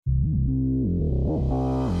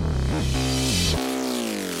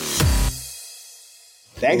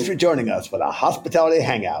Thanks for joining us for the Hospitality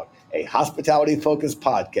Hangout, a hospitality-focused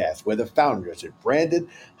podcast where the founders at Branded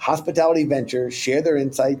Hospitality Ventures share their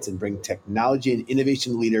insights and bring technology and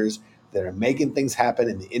innovation leaders that are making things happen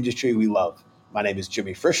in the industry we love. My name is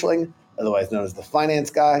Jimmy Frischling, otherwise known as the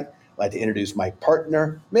Finance Guy. I'd like to introduce my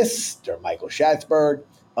partner, Mr. Michael Schatzberg,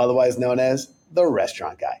 otherwise known as the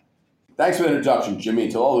Restaurant Guy. Thanks for the introduction, Jimmy.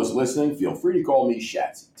 And to all those listening, feel free to call me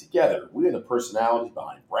Schatzy. Together, we are the personalities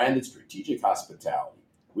behind Branded Strategic Hospitality.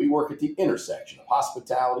 We work at the intersection of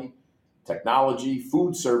hospitality, technology,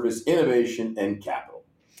 food service, innovation, and capital.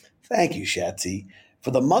 Thank you, Schatzy.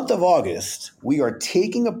 For the month of August, we are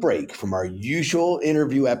taking a break from our usual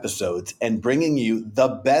interview episodes and bringing you the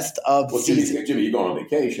best of season. Jimmy, you're going on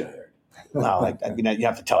vacation here. Well, you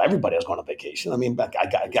have to tell everybody I was going on vacation. I mean, I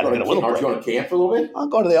got to get a little break. Aren't you going to camp for a little bit? I'm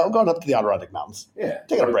going up to the Adirondack Mountains. Yeah.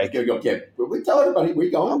 Taking a break. Go camp. We tell everybody where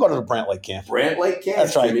you going. I'm going to the Brant Lake camp. Brant Lake camp,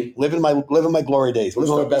 That's right. Jimmy. Living my glory days.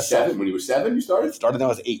 Living my best self. When you were 7, you started? Started when I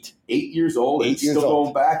was 8. 8 years old. 8 years still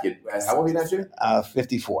old. Going back. How old are you now, Jimmy?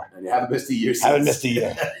 54. And you haven't missed a year since. Haven't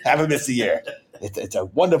missed a year. It's a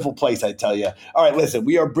wonderful place, I tell you. All right, listen,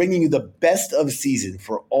 we are bringing you the best of season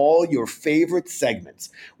for all your favorite segments.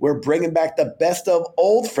 We're bringing back the best of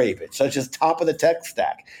old favorites, such as Top of the Tech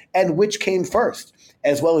Stack and Which Came First,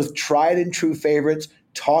 as well as tried and true favorites,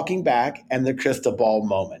 Talking Back and the Crystal Ball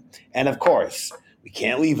Moment. And of course, we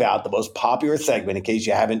can't leave out the most popular segment in case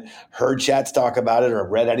you haven't heard Schatz talk about it or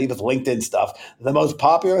read any of his LinkedIn stuff. The most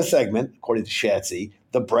popular segment, according to Schatzy,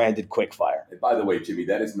 the Branded Quickfire. And by the way, Jimmy,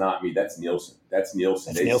 that is not me. That's Nielsen.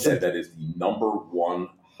 They said that is the number one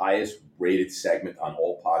highest rated segment on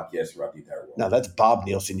all podcasts throughout the entire world. No, that's Bob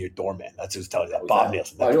Nielsen, your doorman. That's who's telling you that. Bob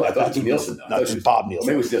Nielsen. I thought it was Nielsen. No, it's Bob Nielsen.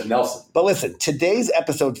 Maybe it was just Nelson. But listen, today's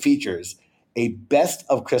episode features a best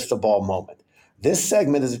of crystal ball moment. This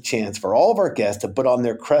segment is a chance for all of our guests to put on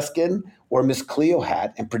their Kreskin or Miss Cleo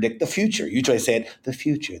hat and predict the future. Usually I say it, the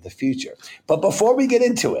future. But before we get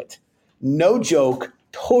into it, no joke,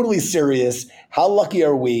 totally serious. How lucky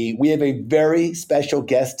are we? We have a very special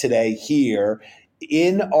guest today here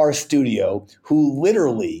in our studio who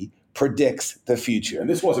literally predicts the future. And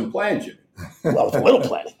this wasn't planned, Jimmy. Well, it was a little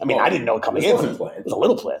planned. I mean, I didn't know it coming in. It wasn't planned. It was a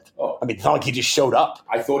little planned. Oh. I mean, it's not like he just showed up.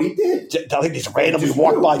 I thought he did. I think he just randomly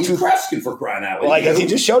walked by. He's Kreskin for crying out loud. Well, I guess he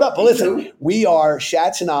just showed up. But listen,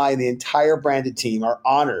 Schatz and I and the entire Branded team are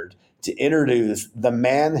honored to introduce the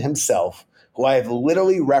man himself, who I have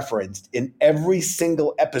literally referenced in every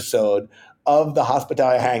single episode of the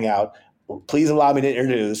Hospitality Hangout. Please allow me to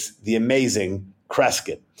introduce the amazing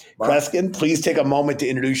Kreskin. Wow. Kreskin, please take a moment to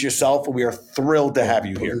introduce yourself. We are thrilled to have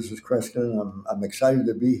you here. This is Kreskin. I'm excited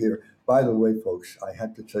to be here. By the way, folks, I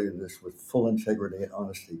have to tell you this with full integrity and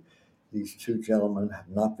honesty. These two gentlemen have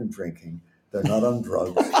not been drinking. They're not on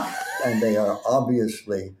drugs. And they are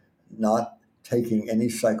obviously not taking any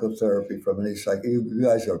psychotherapy from any You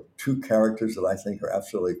guys are two characters that I think are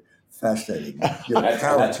absolutely fascinating.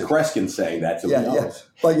 That's Kreskin saying that to me. Yeah.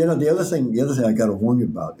 But the other thing I got to warn you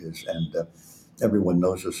about is, and everyone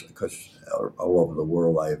knows this because all over the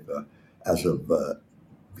world, I've as of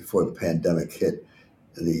before the pandemic hit,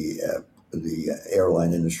 the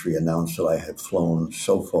airline industry announced that I had flown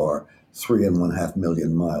so far 3.5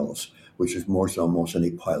 million miles, which is more than almost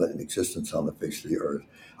any pilot in existence on the face of the earth.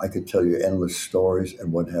 I could tell you endless stories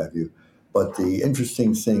and what have you. But the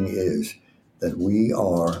interesting thing is that we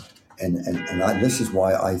are, this is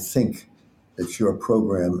why I think that your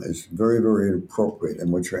program is very, very appropriate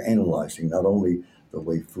in what you're analyzing, not only the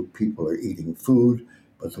way people are eating food,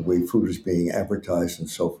 but the way food is being advertised and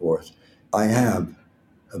so forth. I have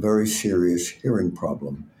a very serious hearing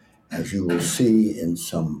problem, as you will see in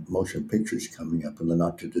some motion pictures coming up in the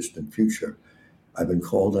not-too-distant future. I've been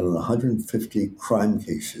called in on 150 crime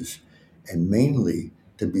cases, and mainly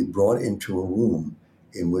to be brought into a room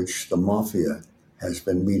in which the mafia has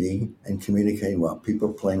been meeting and communicating while people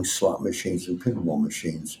are playing slot machines and pinball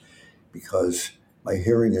machines, because my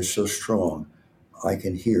hearing is so strong, I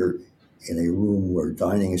can hear in a room where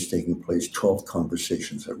dining is taking place 12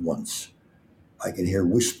 conversations at once. I can hear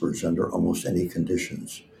whispers under almost any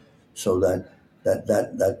conditions. So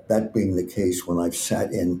that being the case, when I've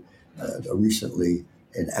sat in recently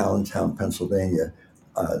in Allentown, Pennsylvania,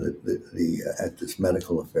 at this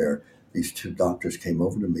medical affair, these two doctors came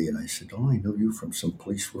over to me and I said, "Oh, I know you from some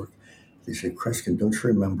police work." They said, "Kreskin, don't you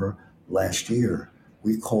remember last year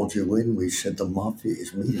we called you in? We said the mafia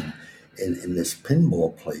is meeting in this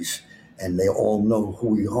pinball place, and they all know who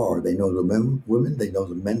we are. They know the women, they know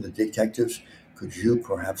the men, the detectives. Could you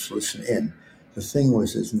perhaps listen in?" The thing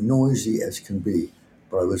was as noisy as can be,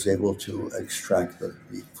 but I was able to extract the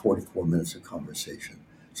 44 minutes of conversation.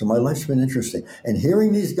 So my life's been interesting. And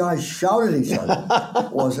hearing these guys shout at each other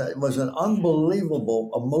was an unbelievable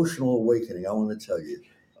emotional awakening, I want to tell you.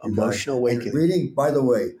 Emotional awakening. And reading, by the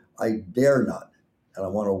way, I dare not, and I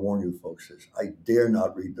want to warn you folks this, I dare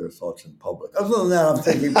not read their thoughts in public. Other than that, I'm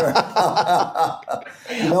thinking,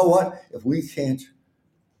 you know what? If we can't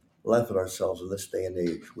laugh at ourselves in this day and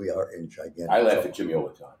age, we are in gigantic I laugh trouble. at Jimmy all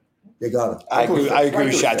the time. You got it. I agree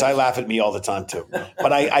with Schatz. I laugh at me all the time too.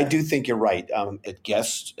 But I do think you're right. At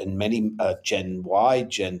guests and many Gen Y,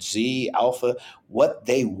 Gen Z, Alpha, what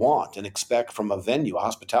they want and expect from a venue, a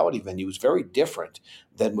hospitality venue, is very different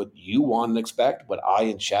than what you want and expect, what I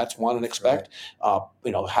and Schatz want and expect.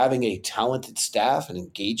 Right. Having a talented staff, an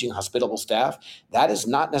engaging, hospitable staff, that is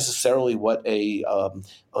not necessarily what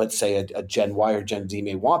let's say a Gen Y or Gen Z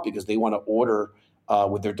may want, because they want to order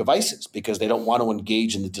with their devices because they don't want to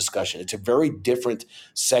engage in the discussion. It's a very different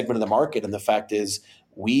segment of the market. And the fact is,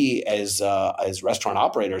 we as restaurant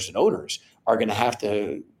operators and owners are going to have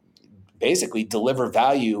to basically deliver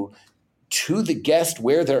value to the guest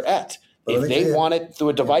where they're at. But if they want it through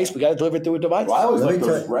a device, we got to deliver it through a device. Well, I always like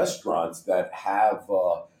those restaurants that have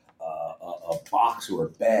a box or a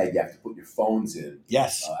bag you have to put your phones in.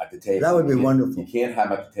 Yes. At the table. That would be wonderful. You can't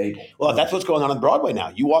have at the table. Well, that's what's going on Broadway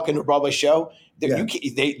now. You walk into a Broadway show, they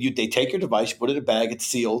take your device, you put it in a bag, it's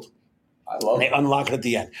sealed. I love and it. They unlock it at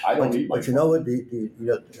the end. I don't need my But you know what?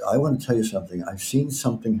 I want to tell you something. I've seen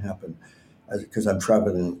something happen because I'm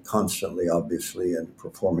traveling constantly, obviously, and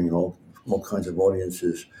performing in all kinds of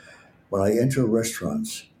audiences. When I enter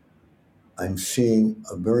restaurants, I'm seeing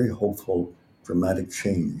a very hopeful, dramatic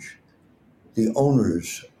change. The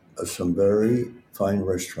owners of some very fine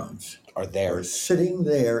restaurants are there. They're sitting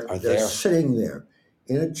there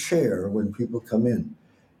in a chair when people come in,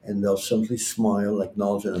 and they'll simply smile,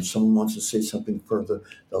 acknowledge it, and if someone wants to say something further,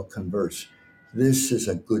 they'll converse. This is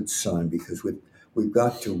a good sign because we've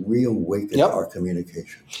got to reawaken our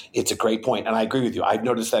communication. It's a great point, and I agree with you. I've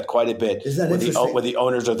noticed that quite a bit. Isn't that interesting? When the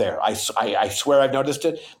owners are there. I swear I've noticed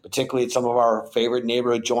it, particularly at some of our favorite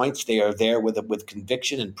neighborhood joints. They are there with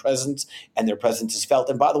conviction and presence, and their presence is felt.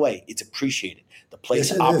 And by the way, it's appreciated. The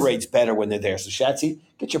place operates better when they're there. So, Schatzy,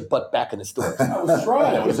 get your butt back in the store. I was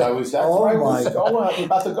trying. I was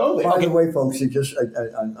about to go there. By the way, folks,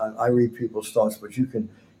 I read people's thoughts, but you can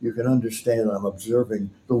understand that I'm observing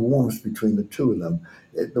the warmth between the two of them.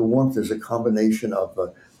 The warmth is a combination of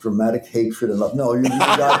dramatic hatred and love. No, you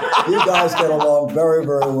guys get along very,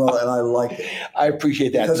 very well, and I like it. I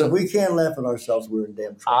appreciate that. Because if we can't laugh at ourselves, we're in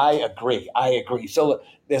damn trouble. I agree. So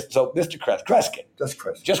Mr. Kreskin. Just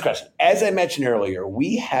Kreskin. As I mentioned earlier,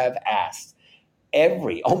 we have asked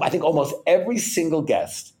I think almost every single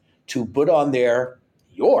guest to put on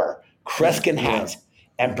your Kreskin hat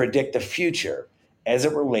and predict the future as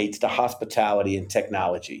it relates to hospitality and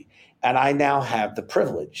technology. And I now have the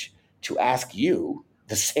privilege to ask you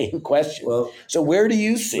the same question. Well, so where do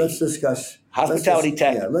you see hospitality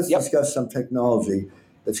tech? Yeah, let's discuss some technology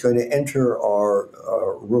that's going to enter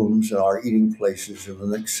our rooms and our eating places in the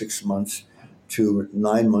next 6 months to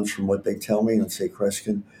 9 months from what they tell me, and say,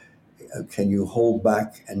 Kreskin, can you hold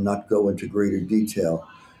back and not go into greater detail?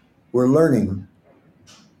 We're learning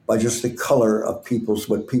by just the color of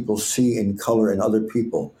what people see in color in other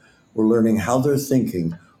people. We're learning how they're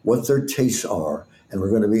thinking, what their tastes are, and we're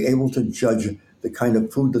going to be able to judge the kind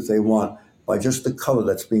of food that they want by just the color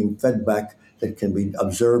that's being fed back, that can be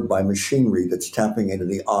observed by machinery that's tapping into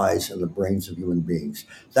the eyes and the brains of human beings.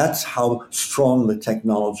 That's how strong the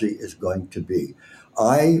technology is going to be.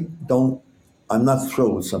 I'm not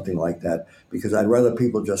thrilled with something like that, because I'd rather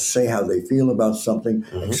people just say how they feel about something,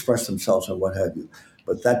 express themselves and what have you.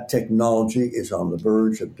 But that technology is on the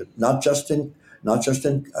verge of not just in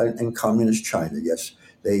communist China. Yes,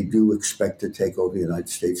 they do expect to take over the United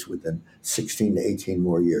States within 16 to 18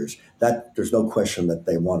 more years. That there's no question that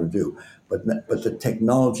they want to do. But the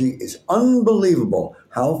technology is unbelievable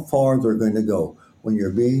how far they're going to go when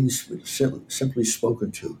you're being simply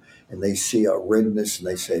spoken to, and they see a redness and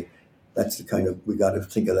they say, that's the kind of, we got to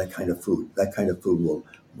think of that kind of food. That kind of food will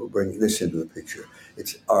bring this into the picture.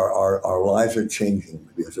 It's our lives are changing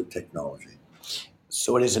because of technology.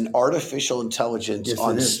 So it is an artificial intelligence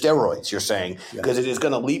on steroids, you're saying, because it is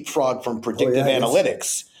going to leapfrog from predictive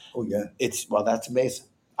analytics. That's amazing.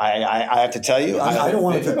 I have to tell you, I don't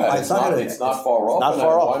want to. It's not far off. Not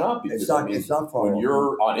far off. Why not? Because it's not far off. When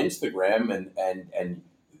you're on Instagram and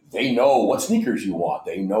they know what sneakers you want.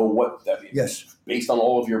 They know what. Based on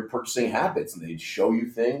all of your purchasing habits, and they show you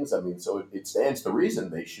things. I mean, so it stands to reason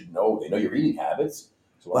they should know. They know your eating habits.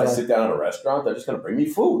 So when I sit down at a restaurant, they're just going to bring me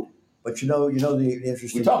food. But the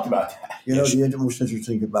interesting. We talked about that. The most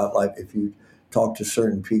interesting about life, if you talk to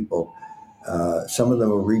certain people, Some of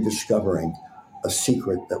them are rediscovering a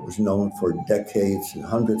secret that was known for decades and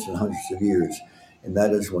hundreds of years. And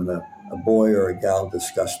that is when a boy or a gal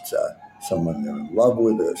discussed someone they're in love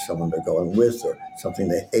with or someone they're going with or something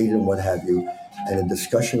they hate and what have you, and a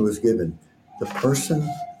discussion was given. The person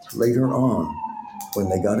later on, when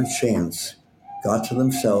they got a chance, got to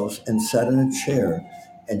themselves and sat in a chair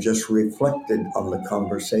and just reflected on the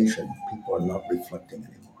conversation. People are not reflecting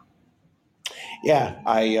anymore. Yeah,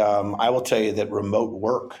 I will tell you that remote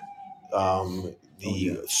work,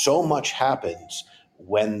 so much happens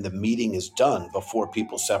when the meeting is done before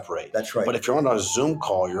people separate. That's right. But if you're on a Zoom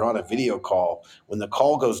call, you're on a video call, when the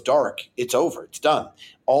call goes dark, it's over, it's done.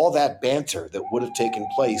 All that banter that would have taken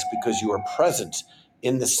place because you were present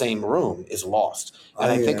in the same room is lost.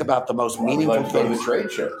 And I think about the most meaningful things. The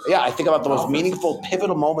trade shows. Yeah, I think about the most meaningful,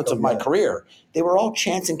 pivotal moments of my career. They were all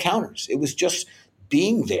chance encounters. It was just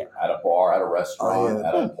being there. At a bar, at a restaurant,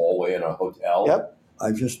 at a hallway in a hotel. Yep.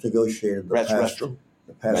 I just negotiated the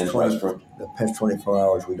past 24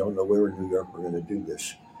 hours. We don't know where in New York we're going to do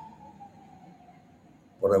this.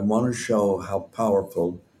 But I want to show how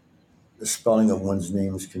powerful the spelling of one's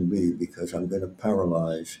names can be, because I'm going to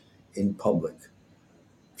paralyze in public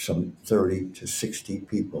some 30 to 60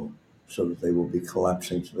 people so that they will be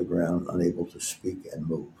collapsing to the ground, unable to speak and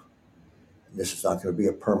move. And this is not going to be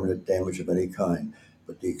a permanent damage of any kind,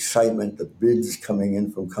 but the excitement, the bids coming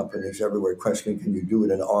in from companies everywhere. Kreskin, can you do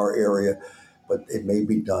it in our area? But it may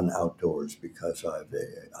be done outdoors, because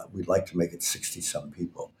we'd like to make it 60-some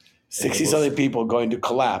people. 60-something people going to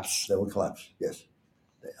collapse. They will collapse, yes.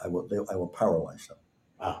 I will paralyze them.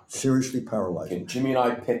 Wow. Seriously paralyze them. Can Jimmy and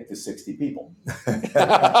I pick the 60 people?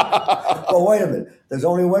 Well, wait a minute. There's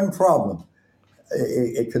only one problem.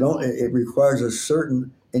 It requires a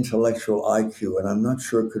certain intellectual IQ, and I'm not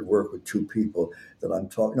sure it could work with two people that I'm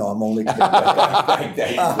talking. No, I'm only kidding.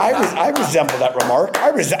 I resemble that remark. I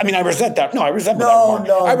resent that. No, I resemble that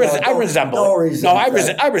remark.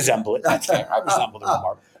 I resemble it. That's fair. I resemble the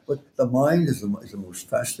remark. But the mind is the most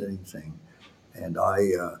fascinating thing, and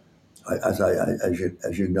as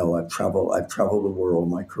you know, I've traveled the world.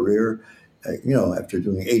 My career, after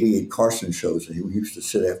doing 88 Carson shows, and he used to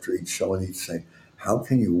sit after each show and he'd say, "How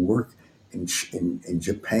can you work in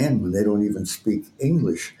Japan when they don't even speak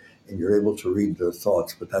English and you're able to read their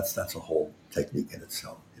thoughts?" But that's a whole technique in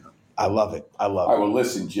itself. I love it. All right, well,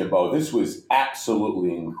 listen, Jimbo, this was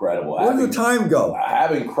absolutely incredible. Where did the time go?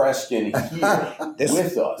 Having Kreskin here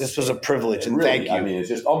with us. This was a privilege, and really, thank you. I mean, it's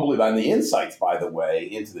just unbelievable. And the insights, by the way,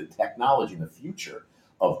 into the technology and the future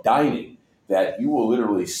of dining, that you will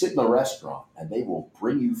literally sit in a restaurant and they will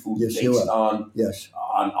bring you food based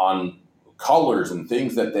on colors and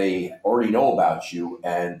things that they already know about you,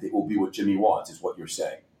 and it will be what Jimmy wants, is what you're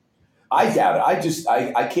saying. I doubt it.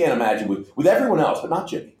 I can't imagine with everyone else, but not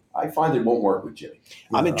Jimmy. I find it won't work with Jimmy.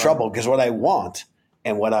 I'm in trouble because what I want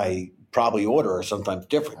and what I probably order are sometimes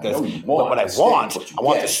different. I want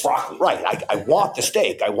the broccoli. Right. I want the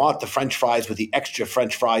steak. I want the French fries with the extra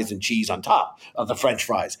French fries and cheese on top of the French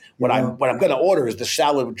fries. What I'm going to order is the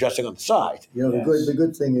salad with dressing on the side. The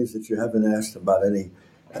good thing is that you haven't asked about any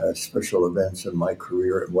special events in my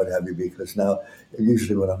career and what have you, because now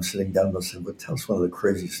usually when I'm sitting down, they'll say, "Well, tell us one of the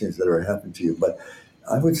craziest things that ever happened to you." But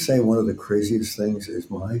I would say one of the craziest things is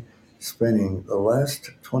my spending the last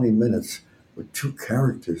 20 minutes with two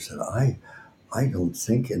characters that I don't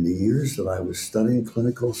think in the years that I was studying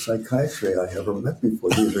clinical psychiatry I ever met before.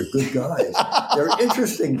 These are good guys. They're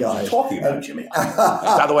interesting guys. Talking about Jimmy.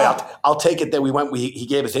 By the way, I'll take it that he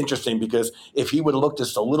gave us interesting, because if he would have looked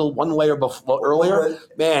just one layer earlier,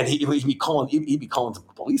 man, he'd be calling some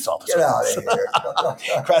police officers. Get out of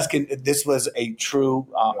here. Kreskin, this was a true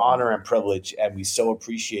honor and privilege, and we so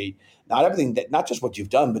appreciate not just what you've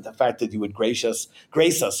done, but the fact that you would grace us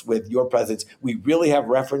with your presence. We really have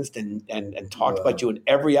referenced and talked about you in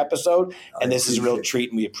every episode, and this is a real treat,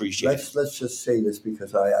 and we appreciate it. Let's just say this,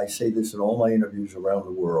 because I say this in all my interviews around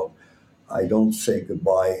the world. I don't say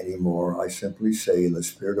goodbye anymore. I simply say, in the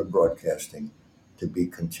spirit of broadcasting, to be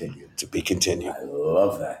continued. To be continued. I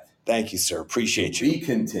love that. Thank you, sir. Appreciate you. Be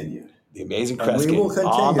continued. The Amazing Kreskin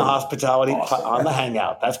on the Hospitality, on the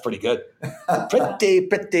Hangout. That's pretty good.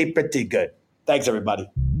 Pretty good. Thanks, everybody.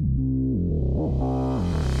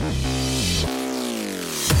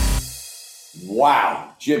 Wow,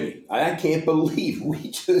 Jimmy, I can't believe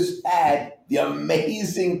we just had the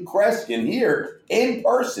Amazing Kreskin here in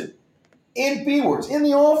person, in B-Works, in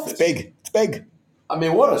the office. It's big. I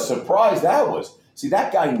mean, what a surprise that was. See,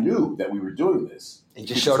 that guy knew that we were doing this. He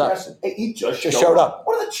just showed up. He just showed up.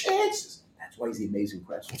 What are the chances? That's why he's the Amazing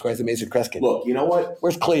Kreskin. That's why he's the Amazing Kreskin. Look, you know what?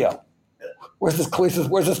 Where's Cleo? Where's this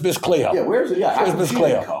Miss Cleo? Yeah, where's Miss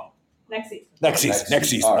Cleo? Next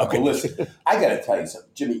season. All right, Okay. well, listen, I got to tell you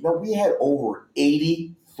something, Jimmy. We had over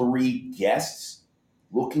 83 guests.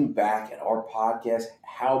 Looking back at our podcast,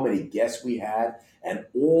 how many guests we had, and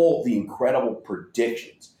all the incredible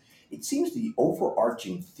predictions. It seems the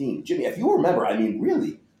overarching theme, Jimmy, if you remember,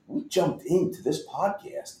 really, we jumped into this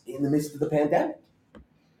podcast in the midst of the pandemic.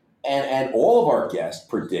 And all of our guests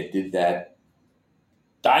predicted that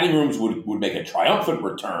dining rooms would make a triumphant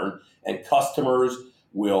return, and customers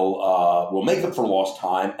will make up for lost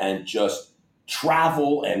time, and just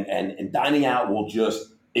travel and dining out will just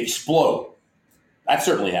explode. That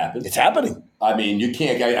certainly happened. It's happening. You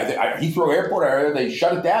can't get Heathrow Airport area. They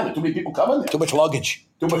shut it down. There's too many people coming there. Too much luggage.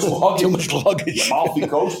 Too much luggage. Too much luggage. Amalfi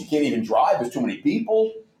Coast, you can't even drive. There's too many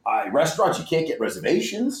people. Restaurants, you can't get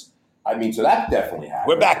reservations. So that definitely happened.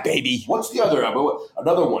 We're back, baby. What's the other?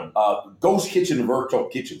 Another one. Ghost kitchen and virtual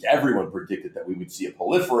kitchens. Everyone predicted that we would see a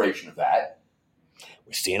proliferation of that.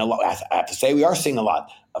 We're seeing a lot. I have to say, we are seeing a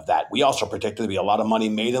lot of that. We also predicted there'd be a lot of money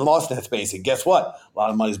made and lost in that space. And guess what? A lot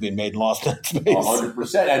of money is being made and lost in that space.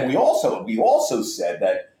 100%. And we also said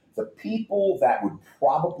that the people that would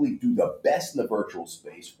probably do the best in the virtual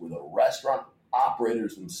space were the restaurant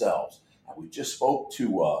operators themselves. And we just spoke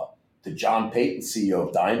to John Payton, CEO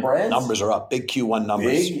of Dine Brands. Numbers are up. Big Q1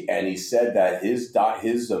 numbers. Big, and he said that his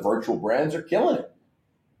virtual brands are killing it.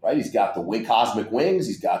 Right? He's got the Cosmic Wings.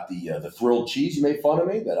 He's got the Thrilled Cheese. You made fun of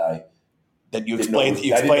me that you explained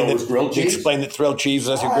that thrilled cheese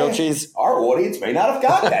was your grilled cheese. Our audience may not have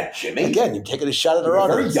got that, Jimmy. Again, you're taking a shot at our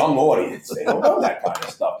audience. Very young audience. They don't know that kind of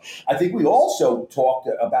stuff. I think we also talked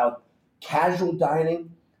about casual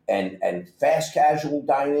dining and fast casual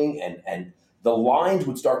dining, and the lines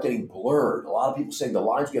would start getting blurred. A lot of people saying the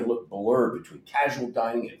lines get a little blurred between casual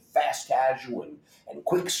dining and fast casual and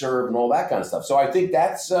quick serve and all that kind of stuff. So I think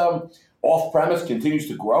that's off-premise continues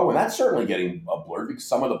to grow, and that's certainly getting blurred because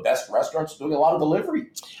some of the best restaurants are doing a lot of delivery.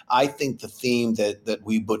 I think the theme that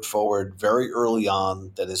we put forward very early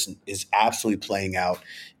on that is absolutely playing out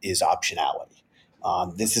is optionality.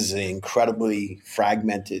 This is an incredibly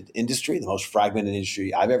fragmented industry, the most fragmented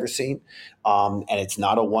industry I've ever seen, and it's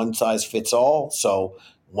not a one-size-fits-all. So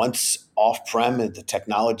once off-prem, the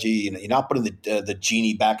technology, you're not putting the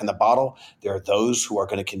genie back in the bottle. There are those who are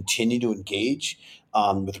going to continue to engage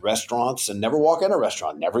with restaurants and never walk in a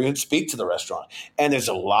restaurant, never even speak to the restaurant. And there's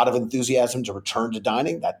a lot of enthusiasm to return to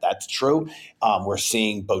dining. That's true. We're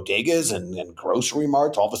seeing bodegas and grocery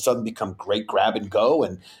marts all of a sudden become great grab and go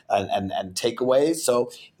and takeaways.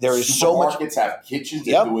 So there is so much. Supermarkets have kitchens.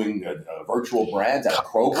 They're doing virtual brands at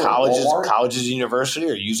Kroger. Colleges and university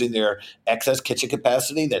are using their excess kitchen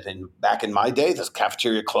capacity that back in my day, this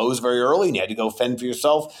cafeteria closed very early and you had to go fend for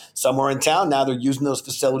yourself somewhere in town. Now they're using those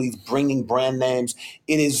facilities, bringing brand names.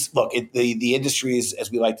 The industry is,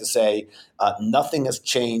 as we like to say, nothing has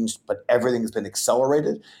changed, but everything has been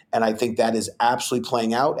accelerated. And I think that is absolutely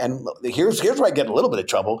playing out. And here's where I get a little bit of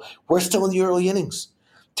trouble. We're still in the early innings.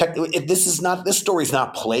 This story's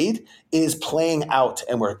not played, it is playing out.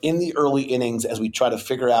 And we're in the early innings as we try to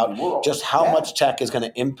figure out just how much tech is going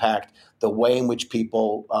to impact the way in which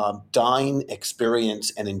people dine,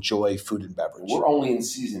 experience, and enjoy food and beverage. We're only in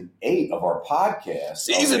season 8 of our podcast.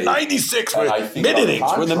 Season 96, we're mid-innings.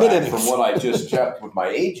 We're in the mid-innings. From what I just checked with my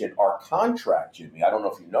agent, our contract, Jimmy, I don't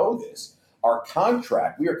know if you know this, we are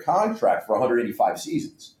contract for 185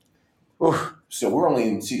 seasons. Oof. So we're only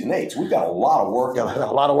in season 8. So we've got a lot of work. A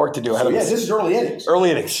lot of work to do ahead of us. This is early innings.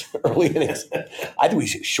 Early innings. I think we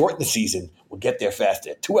should shorten the season. We'll get there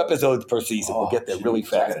faster. 2 episodes per season. We'll get there really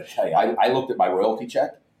fast. I got to tell you, I looked at my royalty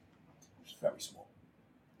check. It's very small.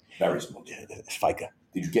 Very small. It's FICA.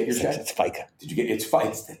 Did you get your check? It's FICA. Did you get it's FICA?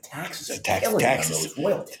 It's the taxes. It's taxes. Those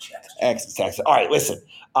royalty checks. Taxes. All right, listen.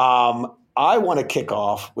 I want to kick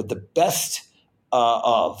off with the best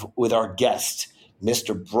with our guest,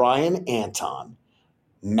 Mr. Brian Anton,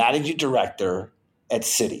 Managing Director at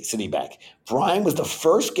Citibank. Brian was the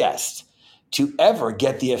first guest to ever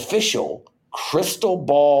get the official crystal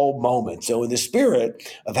ball moment. So in the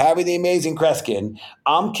spirit of having the Amazing Kreskin,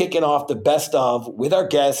 I'm kicking off the best of with our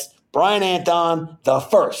guest, Brian Anton, the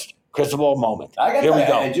first crystal ball moment. Here we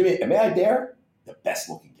go. And Jimmy, may I dare? The best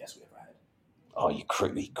looking guest we ever had. Oh, you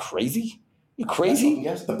crazy? You crazy?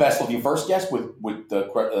 The best looking first guest with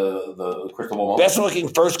the crystal ball moment. Best looking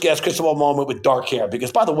first guest crystal ball moment with dark hair.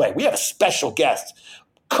 Because by the way, we have a special guest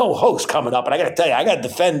co-host coming up, and I got to tell you, I got to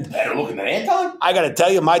defend. Better looking than Anton. I got to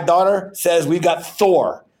tell you, my daughter says we got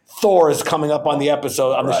Thor. Thor is coming up on the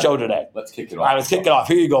episode the show today. Let's kick it off. All right, let's kick it off.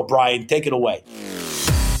 Here you go, Brian. Take it away.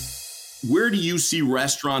 Where do you see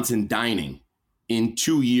restaurants and dining in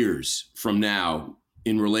 2 years from now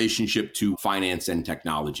in relationship to finance and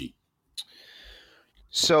technology?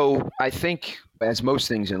 So I think, as most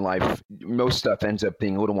things in life, most stuff ends up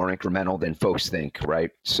being a little more incremental than folks think,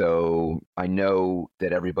 right? So I know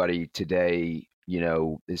that everybody today,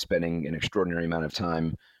 is spending an extraordinary amount of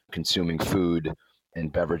time consuming food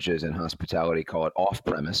and beverages and hospitality, call it off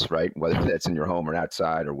premise, right? Whether that's in your home or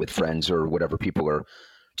outside or with friends or whatever people are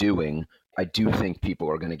doing. I do think people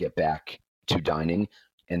are going to get back to dining.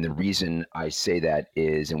 And the reason I say that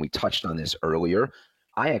is, and we touched on this earlier,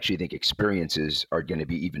 I actually think experiences are going to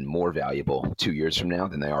be even more valuable 2 years from now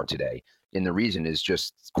than they are today. And the reason is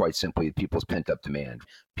just quite simply people's pent up demand.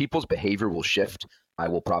 People's behavior will shift. I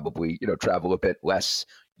will probably, travel a bit less.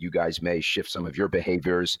 You guys may shift some of your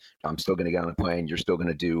behaviors. I'm still going to get on a plane. You're still going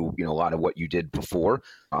to do, a lot of what you did before.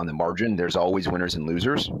 On the margin, there's always winners and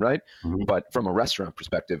losers, right? Mm-hmm. But from a restaurant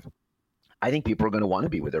perspective, I think people are going to want to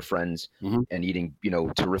be with their friends and eating,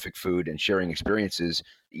 terrific food and sharing experiences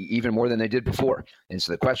even more than they did before. And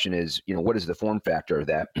so the question is, what is the form factor of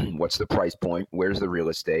that? What's the price point? Where's the real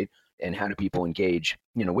estate? And how do people engage,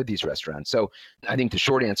 with these restaurants? So I think the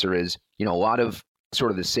short answer is, a lot of sort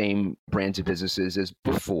of the same brands of businesses as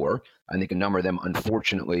before. I think a number of them,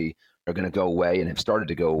 unfortunately, are going to go away and have started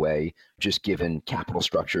to go away, just given capital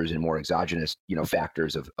structures and more exogenous,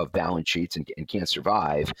 factors of balance sheets and can't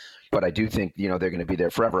survive. But I do think, they're going to be there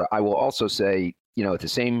forever. I will also say, at the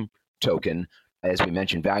same token, as we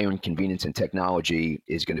mentioned, value and convenience and technology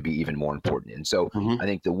is going to be even more important. And so I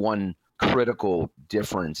think the one critical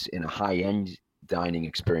difference in a high-end dining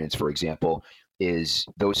experience, for example, is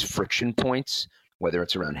those friction points, whether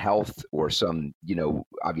it's around health or some,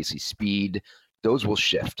 obviously speed, those will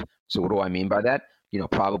shift. So what do I mean by that?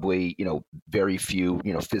 Probably, very few,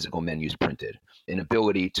 physical menus printed, an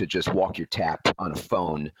ability to just walk your tap on a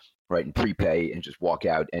phone, right, and prepay and just walk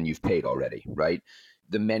out and you've paid already, right?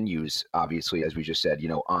 The menus, obviously, as we just said,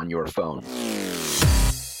 on your phone.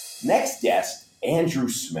 Next guest, Andrew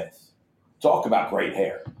Smith. Talk about great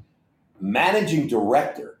hair. Managing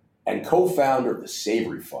director and co-founder of the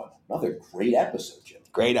Savory Fund. Another great episode, Jim.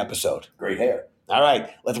 Great episode. Great hair. All right,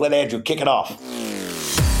 let's let Andrew kick it off.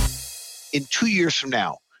 In 2 years from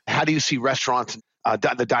now, how do you see restaurants,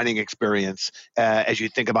 the dining experience, as you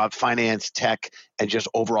think about finance, tech, and just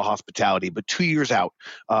overall hospitality? But 2 years out,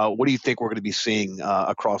 what do you think we're going to be seeing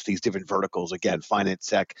across these different verticals? Again, finance,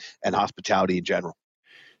 tech, and hospitality in general.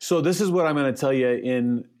 So this is what I'm going to tell you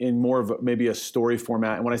in more of maybe a story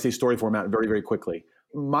format. And when I say story format, very, very quickly.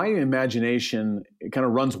 My imagination kind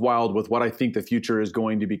of runs wild with what I think the future is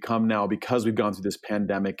going to become now because we've gone through this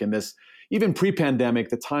pandemic and this, even pre-pandemic,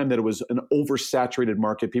 the time that it was an oversaturated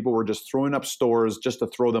market, people were just throwing up stores just to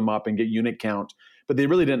throw them up and get unit count, but they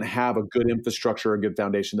really didn't have a good infrastructure, a good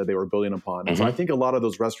foundation that they were building upon. And so I think a lot of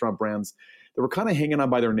those restaurant brands that were kind of hanging on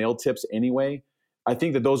by their nail tips anyway, I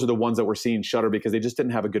think that those are the ones that we're seeing shutter because they just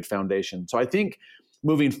didn't have a good foundation. So I think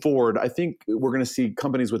moving forward, I think we're going to see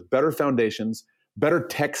companies with better foundations, better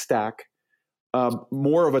tech stack,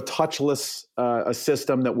 more of a touchless a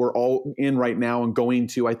system that we're all in right now and going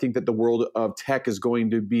to. I think that the world of tech is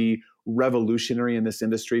going to be revolutionary in this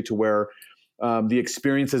industry to where the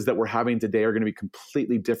experiences that we're having today are going to be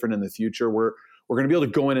completely different in the future. We're going to be able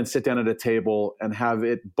to go in and sit down at a table and have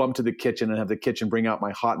it bump to the kitchen and have the kitchen bring out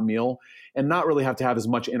my hot meal and not really have to have as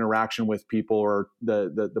much interaction with people or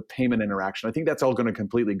the payment interaction. I think that's all going to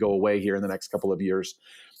completely go away here in the next couple of years.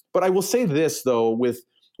 But I will say this, though, with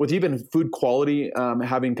even food quality,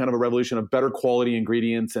 having kind of a revolution of better quality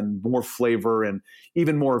ingredients and more flavor and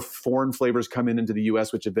even more foreign flavors coming into the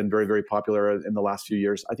U.S., which have been very, very popular in the last few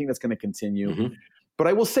years. I think that's going to continue. But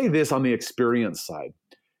I will say this on the experience side.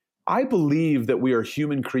 I believe that we are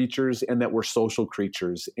human creatures and that we're social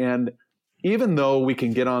creatures. And even though we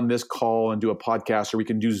can get on this call and do a podcast or we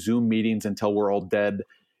can do Zoom meetings until we're all dead,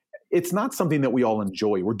 it's not something that we all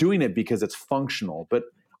enjoy. We're doing it because it's functional. But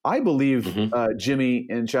I believe, Jimmy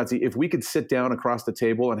and Schatzy, if we could sit down across the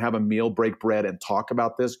table and have a meal, break bread, and talk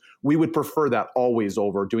about this, we would prefer that always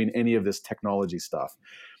over doing any of this technology stuff.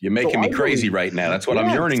 You're making me crazy right now. That's what I'm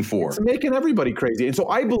yearning for. It's making everybody crazy. And so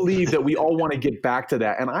I believe that we all want to get back to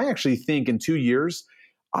that. And I actually think in 2 years,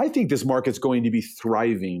 I think this market's going to be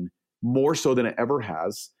thriving more so than it ever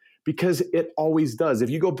has because it always does. If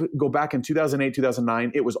you go back in 2008,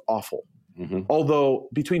 2009, it was awful. Although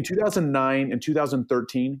between 2009 and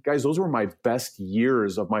 2013, guys, those were my best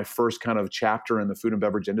years of my first kind of chapter in the food and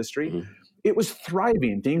beverage industry. It was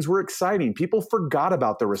thriving. Things were exciting. People forgot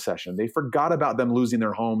about the recession. They forgot about them losing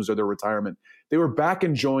their homes or their retirement. They were back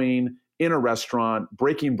enjoying in a restaurant,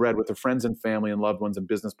 breaking bread with their friends and family and loved ones and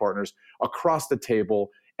business partners across the table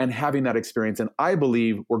and having that experience. And I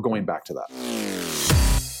believe we're going back to that.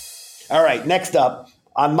 All right, next up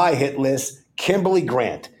on my hit list, Kimberly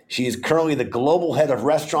Grant. She is currently the global head of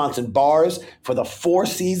restaurants and bars for the Four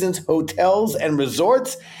Seasons Hotels and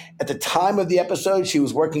Resorts. At the time of the episode, she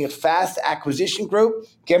was working at Fast Acquisition Group.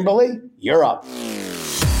 Kimberly, you're up.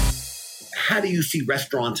 How do you see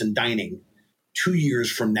restaurants and dining 2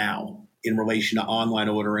 years from now in relation to online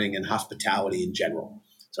ordering and hospitality in general?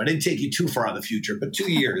 So I didn't take you too far in the future, but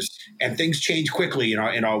 2 years, and things change quickly in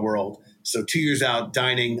our world. So 2 years out,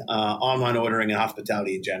 dining, online ordering, and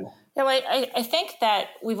hospitality in general. Yeah, well, I think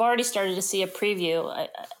that we've already started to see a preview.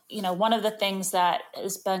 One of the things that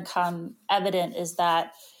has become evident is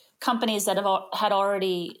that companies that had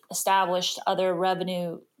already established other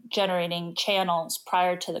revenue-generating channels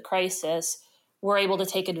prior to the crisis were able to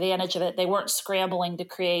take advantage of it. They weren't scrambling to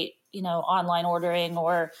create, online ordering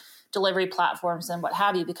or delivery platforms and what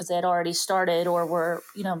have you, because they had already started or were,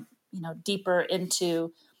 deeper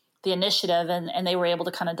into the initiative, and they were able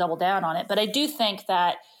to kind of double down on it. But I do think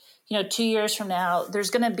that 2 years from now, there's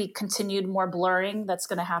going to be continued more blurring that's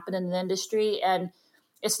going to happen in the industry. And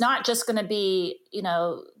it's not just going to be,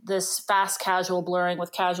 this fast casual blurring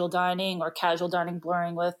with casual dining or casual dining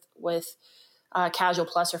blurring with casual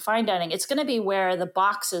plus or fine dining. It's going to be where the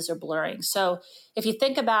boxes are blurring. So if you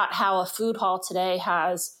think about how a food hall today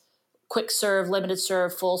has quick serve, limited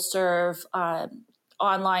serve, full serve,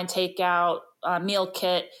 online takeout, meal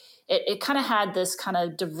kit, it kind of had this kind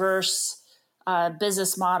of diverse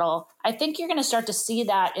business model. I think you're going to start to see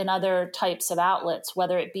that in other types of outlets,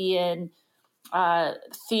 whether it be in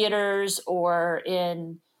theaters or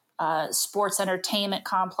in sports entertainment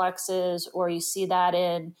complexes, or you see that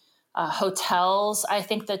in hotels. I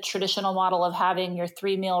think the traditional model of having your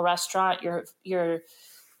 3-meal restaurant, your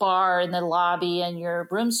bar in the lobby, and your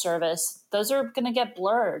room service, those are going to get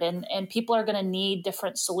blurred, and people are going to need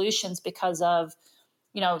different solutions because of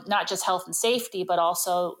not just health and safety, but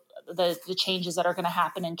also the changes that are going to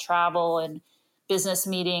happen in travel and business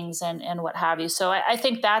meetings and what have you. So I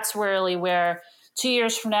think that's really where 2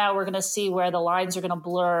 years from now, we're going to see where the lines are going to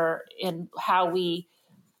blur in how we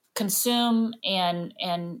consume and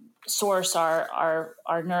source our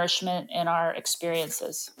nourishment and our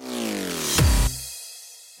experiences.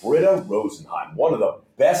 Brita Rosen, one of the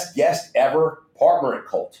best guests ever, partner at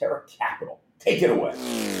Culterra Capital. Take it away.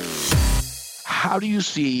 How do you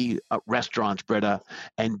see restaurants, Brita,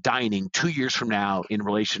 and dining 2 years from now in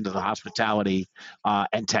relation to the hospitality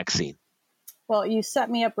and tech scene? Well, you set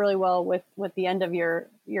me up really well with the end of your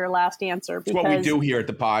last answer. Because it's what we do here at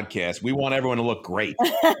the podcast. We want everyone to look great.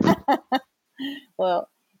 Well,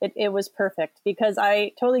 it was perfect, because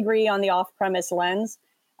I totally agree on the off-premise lens.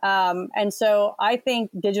 And so I think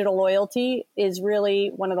digital loyalty is really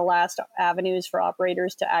one of the last avenues for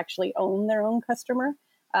operators to actually own their own customer.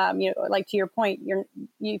 Like to your point,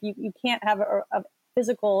 you can't have a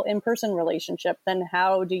physical in-person relationship. Then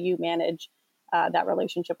how do you manage that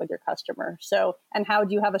relationship with your customer? So, and how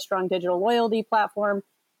do you have a strong digital loyalty platform?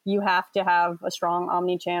 You have to have a strong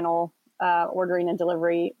omni-channel ordering and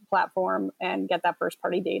delivery platform and get that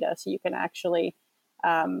first-party data, so you can actually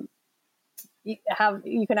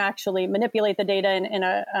manipulate the data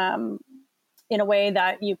in a way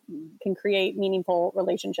that you can create meaningful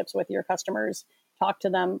relationships with your customers, talk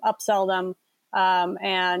to them, upsell them,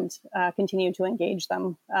 and continue to engage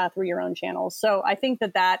them through your own channels. So I think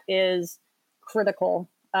that is critical.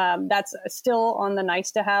 That's still on the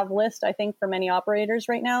nice to have list, I think, for many operators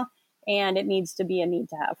right now, and it needs to be a need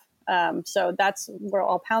to have. So that's where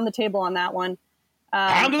I'll pound the table on that one.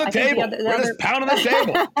 Pound on the table. Pound on the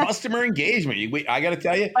table. Customer engagement. I got to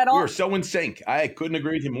tell you, we are so in sync. I couldn't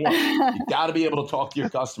agree with you more. You got to be able to talk to your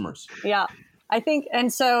customers. Yeah, I think.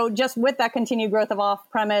 And so just with that continued growth of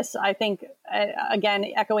off-premise, I think, again,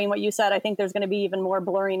 echoing what you said, I think there's going to be even more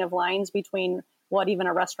blurring of lines between what even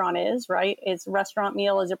a restaurant is, right? It's a restaurant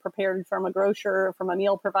meal. Is it prepared from a grocer, from a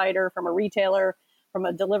meal provider, from a retailer, from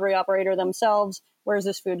a delivery operator themselves? Where's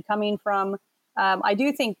this food coming from? I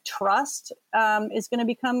do think trust is going to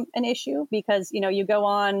become an issue, because, you go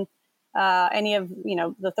on any of,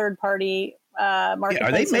 the third party marketplaces.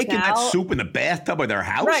 Are they making that soup in the bathtub of their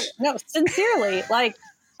house? Right. No, sincerely. Like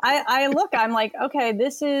I'm like, okay,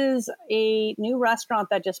 this is a new restaurant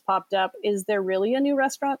that just popped up. Is there really a new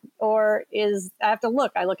restaurant, or I have to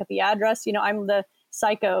look? I look at the address. I'm the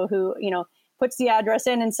psycho who, puts the address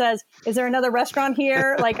in and says, is there another restaurant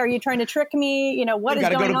here? Like, are you trying to trick me? What is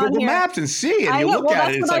going on here? You got to go to Google Maps and see it. You look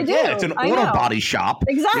at it. It's like, yeah, it's an auto body shop.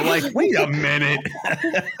 Exactly. You're like, wait a minute.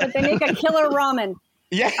 But they make a killer ramen.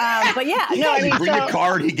 Yeah. But yeah, no, I mean, you bring a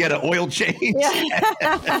card, you get an oil change. Yeah.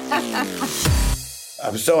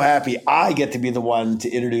 I'm so happy I get to be the one to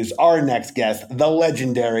introduce our next guest, the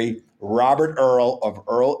legendary Robert Earl of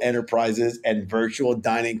Earl Enterprises and Virtual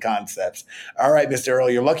Dining Concepts. All right, Mr. Earl,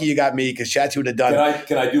 you're lucky you got me because Schatzy would have done it.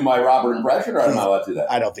 Can I do my Robert impression, or am I not allowed to do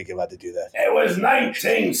that? I don't think you're allowed to do that. It was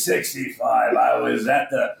 1965. I was at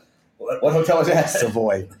the... What hotel was that?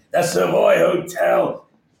 Savoy. The Savoy Hotel.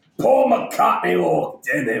 Paul McCartney walked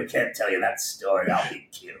in. They can't tell you that story. I'll be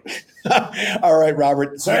killed. All right,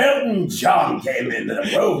 Robert. Sir Elton John came into the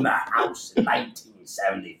Grosvenor House in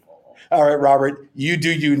 1974. All right, Robert, you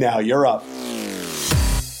do you now. You're up.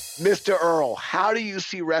 Mr. Earl, how do you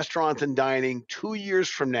see restaurants and dining 2 years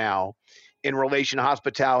from now in relation to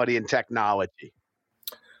hospitality and technology?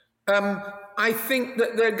 I think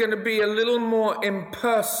that they're going to be a little more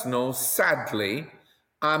impersonal, sadly.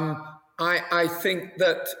 I think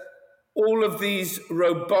that all of these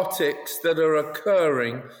robotics that are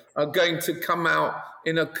occurring are going to come out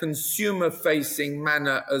in a consumer-facing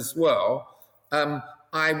manner as well.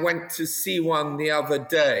 I went to see one the other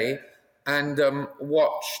day and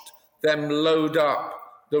watched them load up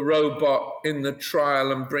the robot in the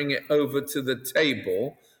trial and bring it over to the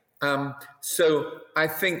table. So I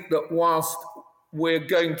think that whilst we're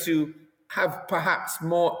going to have perhaps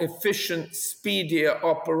more efficient, speedier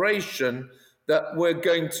operation, that we're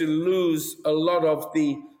going to lose a lot of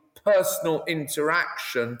the personal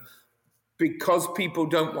interaction because people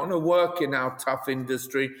don't want to work in our tough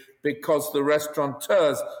industry, because the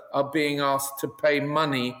restaurateurs are being asked to pay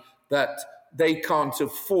money that they can't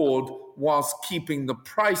afford whilst keeping the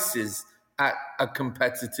prices at a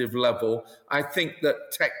competitive level. I think that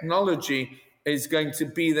technology is going to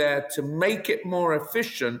be there to make it more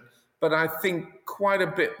efficient, but I think quite a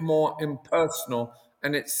bit more impersonal,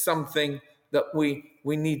 and it's something that we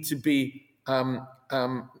need to be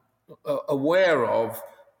aware of.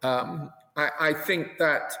 I think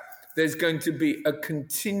that there's going to be a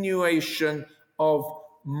continuation of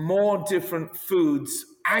more different foods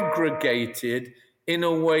aggregated in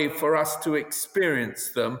a way for us to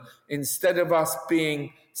experience them, instead of us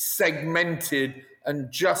being segmented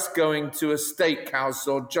and just going to a steakhouse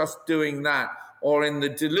or just doing that. Or in the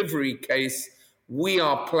delivery case, we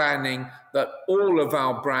are planning that all of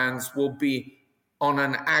our brands will be on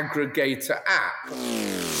an aggregator app.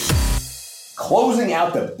 Closing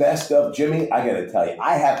out the best of, Jimmy, I got to tell you,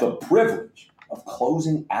 I have the privilege of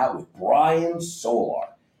closing out with Brian Solar,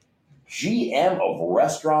 GM of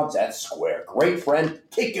Restaurants at Square. Great friend.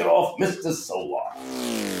 Kick it off, Mr. Solar.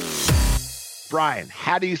 Brian,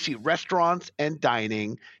 how do you see restaurants and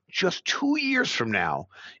dining just 2 years from now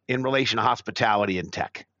in relation to hospitality and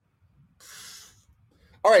tech?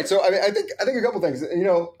 All right, so I think a couple things. I'm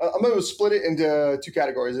going to split it into two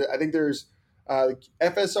categories. I think there's the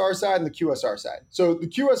FSR side and the QSR side. So the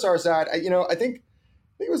QSR side, I think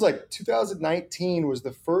it was like 2019 was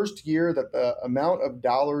the first year that the amount of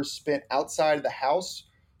dollars spent outside of the house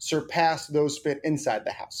surpassed those spent inside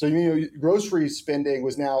the house. So, grocery spending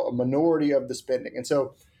was now a minority of the spending. And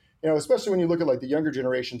so, especially when you look at like the younger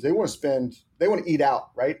generations, they want to eat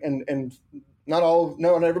out, right? And not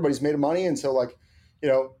everybody's made of money. And so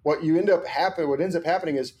what ends up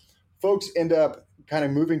happening is folks end up kind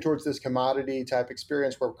of moving towards this commodity type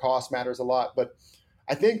experience where cost matters a lot. But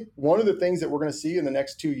I think one of the things that we're going to see in the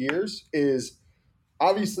next 2 years is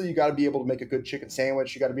obviously you got to be able to make a good chicken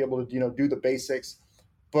sandwich. You got to be able to, do the basics.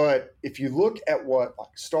 But if you look at what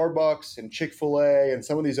like Starbucks and Chick-fil-A and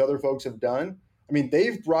some of these other folks have done, I mean,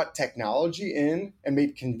 they've brought technology in and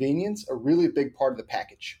made convenience a really big part of the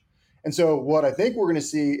package. And so what I think we're going to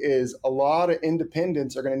see is a lot of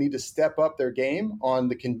independents are going to need to step up their game on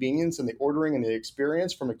the convenience and the ordering and the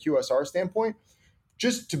experience from a QSR standpoint,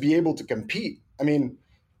 just to be able to compete. I mean,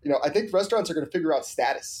 I think restaurants are going to figure out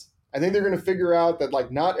status. I think they're going to figure out that like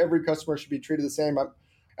not every customer should be treated the same.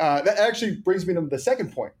 That actually brings me to the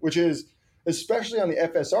second point, which is especially on the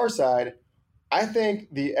FSR side, I think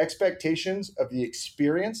the expectations of the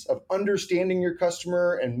experience of understanding your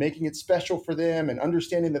customer and making it special for them and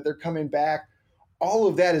understanding that they're coming back, all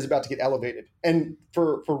of that is about to get elevated. And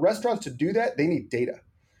for restaurants to do that, they need data.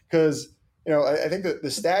 Because, I think that the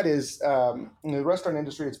stat is in the restaurant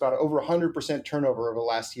industry, it's about over 100% turnover over the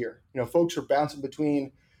last year. Folks are bouncing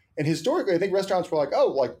between, and historically, I think restaurants were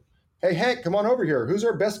like, hey, Hank, come on over here. Who's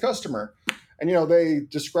our best customer? And, they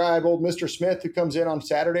describe old Mr. Smith who comes in on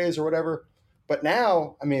Saturdays or whatever. But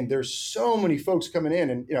now, I mean, there's so many folks coming in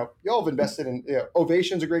and, y'all have invested in,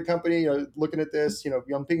 Ovation's a great company, looking at this,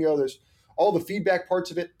 Young Pingo, there's all the feedback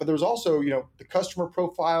parts of it. But there's also, the customer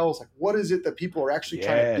profiles, like what is it that people are actually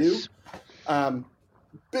trying to do?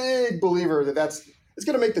 Big believer it's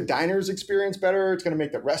going to make the diners experience better. It's going to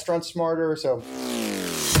make the restaurants smarter. So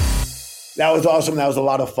That was awesome. That was a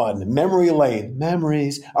lot of fun. Memory lane,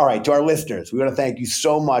 memories. All right, to our listeners, we want to thank you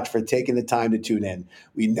so much for taking the time to tune in.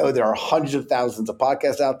 We know there are hundreds of thousands of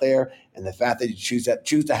podcasts out there, and the fact that you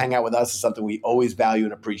choose to hang out with us is something we always value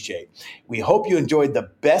and appreciate. We hope you enjoyed the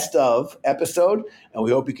best of episode, and we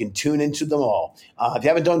hope you can tune into them all. If you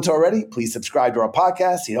haven't done so already, please subscribe to our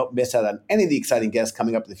podcast so you don't miss out on any of the exciting guests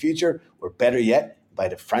coming up in the future, or better yet,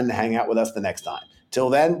 invite a friend to hang out with us the next time. Till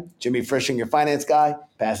then, Jimmy Frischling, your finance guy,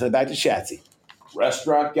 passing it back to Schatzy.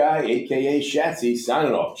 Restaurant guy, a.k.a. Schatzy,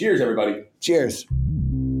 signing off. Cheers, everybody. Cheers.